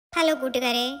Hello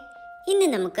കൂട്ടുകാരെ, ഇന്ന്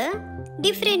നമുക്ക്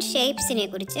ഡിഫറെന്റ് ഷേപ്സിനെ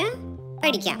കുറിച്ച്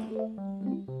പഠിക്കാം.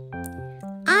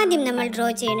 ആദ്യം നമ്മൾ ഡ്രോ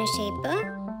ചെയ്യുന്ന ഷേപ്പ്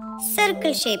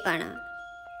സർക്കിൾ ഷേപ്പാണ്.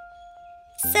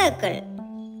 സർക്കിൾ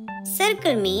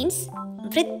സർക്കിൾ മീൻസ്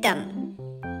വൃത്തം.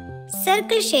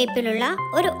 സർക്കിൾ ഷേപ്പിലുള്ള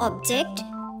ഒരു object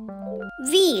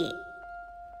wheel.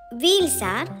 Wheels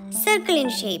R circle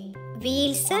in shape.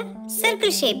 Wheels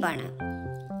circle ഷേപ്പാണ്.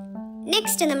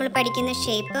 നെക്സ്റ്റ് നമ്മൾ പഠിക്കുന്ന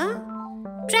ഷേപ്പ്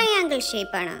ട്രയാങ്കിൾ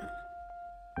ഷേപ്പാണ്.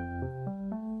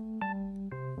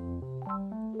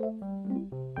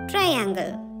 ട്രയാങ്കിൾ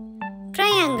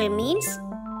ട്രയാങ്കിൾ മീൻസ്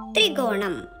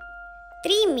ത്രികോണം.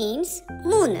 3 മീൻസ്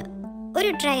 3. ഒരു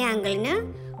ട്രയാങ്കിളിന്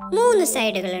 3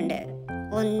 സൈഡുകളുണ്ട്.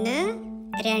 1,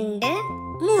 2,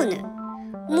 3.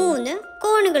 3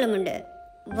 കോണുകളുമുണ്ട്.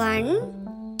 1,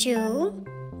 2,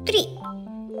 3.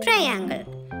 ട്രയാങ്കിൾ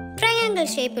ട്രയാങ്കിൾ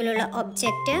ഷേപ്പിലുള്ള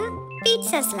ഒബ്ജക്റ്റ്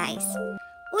പിസ്സ സ്ലൈസ്.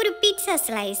 ഒരു പിസ്സ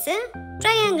സ്ലൈസ്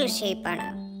ട്രയാങ്കിൾ ഷേപ്പാണ്.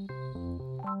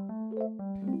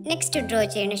 നെക്സ്റ്റ് ഡ്രോ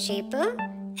ചെയ്യുന്ന shape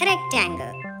rectangle.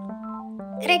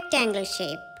 Rectangle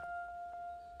shape.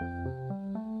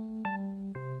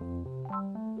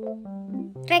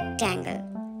 Rectangle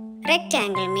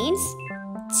rectangle means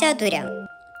ചതുരം.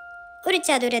 ഒരു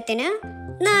ചതുരത്തിന്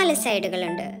 4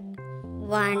 സൈഡുകളുണ്ട്.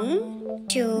 1,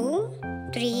 2,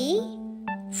 3,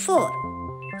 4.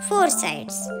 4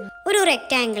 സൈഡ്സ്. ഒരു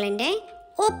റെക്റ്റാങ്കിളിൻ്റെ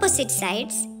ഓപ്പോസിറ്റ്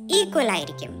സൈഡ്സ് ഈക്വൽ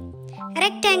ആയിരിക്കും.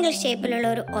 റെക്റ്റാങ്കിൾ ഷേപ്പിലുള്ള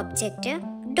ഒരു ഒബ്ജക്റ്റ്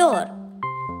ഡോർ.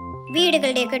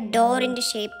 വീടുകളുടെയൊക്കെ ഡോറിൻ്റെ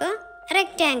ഷേപ്പ്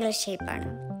റെക്റ്റാങ്കിൾ ഷേപ്പാണ്.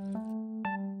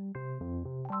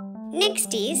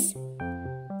 Next is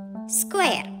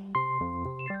square.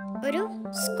 ഒരു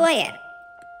സ്ക്വയർ.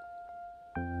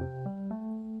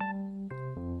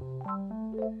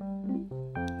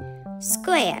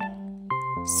 Square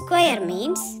square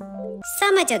means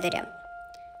സമചതുരം.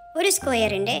 ഒരു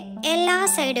സ്ക്വയറിൻ്റെ എല്ലാ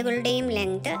സൈഡുകളുടെയും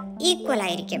ലെങ്ത് ഈക്വൽ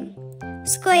ആയിരിക്കും.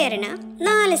 സ്ക്വയറിന്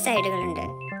 4 സൈഡുകളുണ്ട്.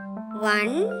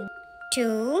 1,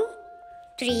 2,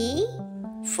 3,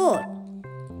 4.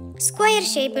 സ്ക്വയർ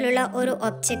ഷേപ്പിലുള്ള ഒരു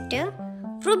ഒബ്ജക്റ്റ്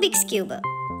റുബിക്സ് ക്യൂബ്.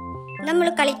 നമ്മൾ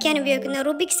കളിക്കാൻ ഉപയോഗിക്കുന്ന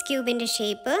റുബിക്സ് ക്യൂബിൻ്റെ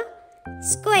ഷേപ്പ്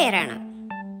സ്ക്വയർ ആണ്.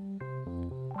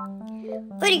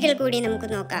 ഒരിക്കൽ കൂടി നമുക്ക്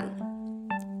നോക്കാം.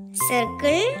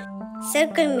 സർക്കിൾ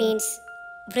സർക്കിൾ മീൻസ്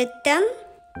വൃത്തം.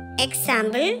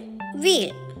 Example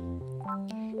wheel.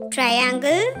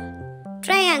 Triangle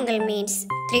triangle means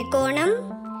ത്രികോണം.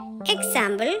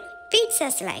 Example pizza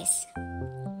slice.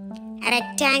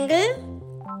 Rectangle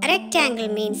rectangle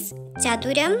means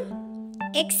ചതുരം.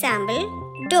 Example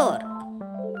door.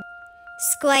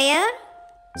 Square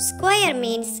square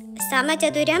means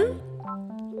സമചതുരം.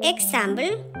 Example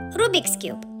Rubik's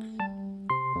cube.